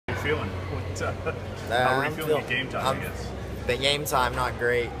feeling? How were you feeling at game time, I guess? The game time, not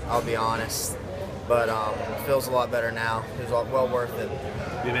great, I'll be honest. But it feels a lot better now. It was well worth it. Do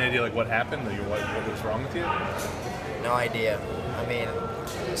you have any idea like what happened? Like, what was wrong with you? No idea. I mean,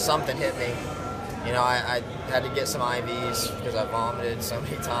 something hit me. You know, I had to get some IVs because I vomited so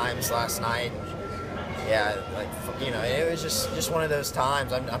many times last night. Yeah, like, you know, it was just one of those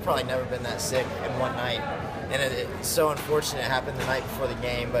times. I've probably never been that sick in one night. And it's so unfortunate it happened the night before the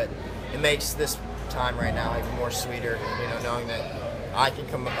game, but it makes this time right now even more sweeter, you know, knowing that I can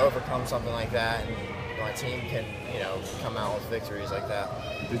overcome something like that and my team can, you know, come out with victories like that.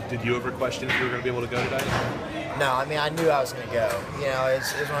 Did you ever question if you were going to be able to go tonight? No, I mean, I knew I was going to go. You know,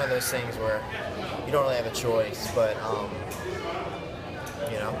 it's one of those things where you don't really have a choice, but,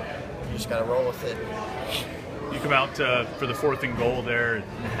 you know, you just got to roll with it. You come out for the 4th and goal there,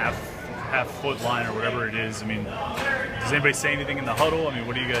 half foot line or whatever it is. I mean, does anybody say anything in the huddle? I mean,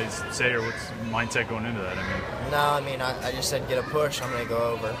 what do you guys say, or what's the mindset going into that? I mean, no, I mean, I just said get a push, I'm going to go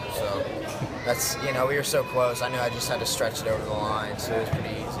over. So that's, you know, we were so close. I knew I just had to stretch it over the line, so it was pretty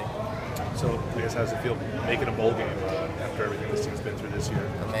easy. So, I guess, how does it feel making a bowl game after everything this team's been through this year?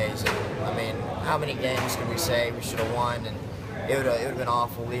 Amazing. I mean, how many games could we say we should have won? And it would have been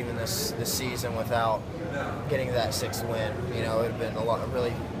awful leaving this season without getting that 6th win. You know, it would have been a lot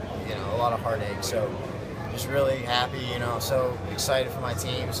of heartache. So just really happy, you know, so excited for my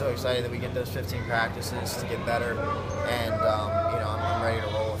team, so excited that we get those 15 practices to get better, and you know, I'm ready to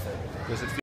roll with it. Does it feel